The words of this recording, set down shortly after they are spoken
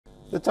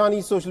The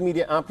Chinese social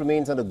media app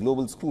remains under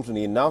global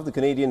scrutiny, and now the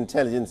Canadian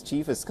intelligence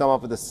chief has come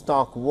up with a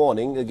stark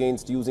warning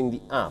against using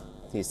the app.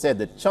 He said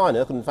that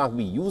China could in fact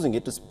be using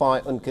it to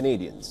spy on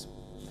Canadians.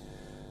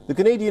 The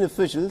Canadian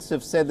officials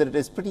have said that it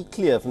is pretty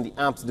clear from the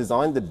app's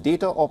design that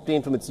data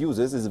obtained from its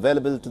users is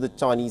available to the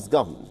Chinese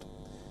government.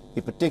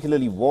 He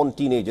particularly warned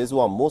teenagers who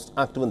are most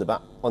active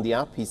on the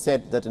app. He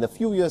said that in a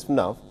few years from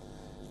now,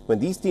 when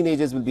these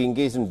teenagers will be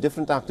engaged in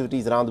different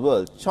activities around the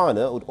world,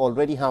 China would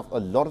already have a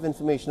lot of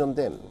information on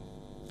them.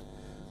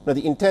 Now,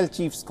 the Intel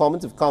chief's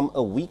comments have come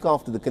a week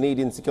after the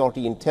Canadian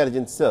Security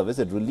Intelligence Service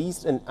had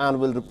released an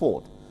annual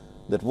report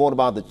that warned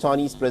about the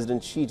Chinese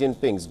President Xi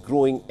Jinping's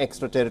growing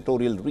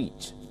extraterritorial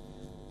reach.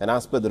 And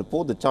as per the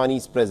report, the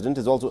Chinese president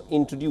has also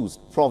introduced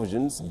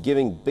provisions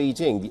giving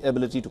Beijing the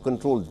ability to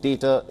control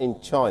data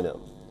in China,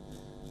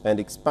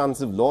 and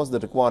expansive laws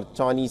that require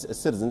Chinese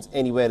citizens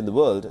anywhere in the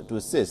world to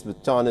assist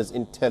with China's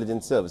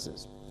intelligence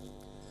services.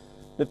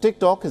 Now,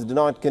 TikTok has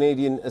denied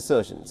Canadian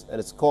assertions and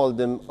has called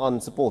them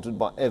unsupported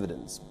by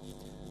evidence.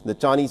 The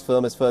Chinese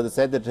firm has further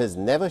said that it has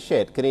never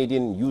shared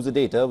Canadian user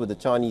data with the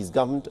Chinese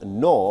government,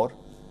 nor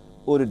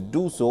would it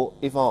do so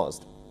if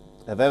asked.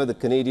 However, the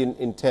Canadian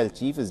Intel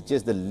chief is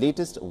just the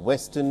latest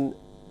Western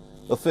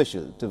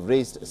official to have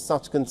raised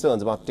such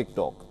concerns about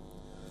TikTok.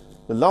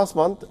 Last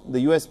month, the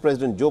US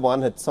President Joe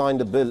Biden had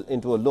signed a bill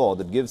into a law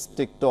that gives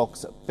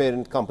TikTok's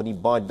parent company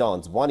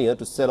ByteDance 1 year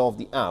to sell off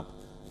the app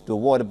to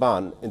avoid a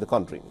ban in the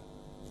country.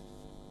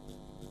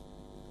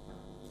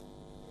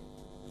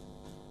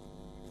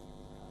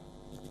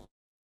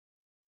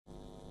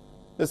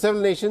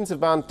 Several nations have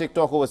banned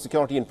TikTok over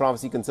security and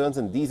privacy concerns,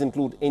 and these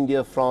include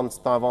India, France,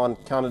 Taiwan,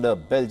 Canada,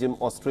 Belgium,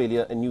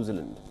 Australia and New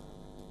Zealand.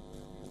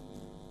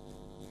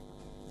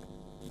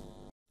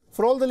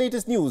 For all the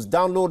latest news,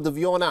 download the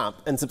WION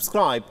app and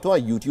subscribe to our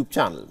YouTube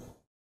channel.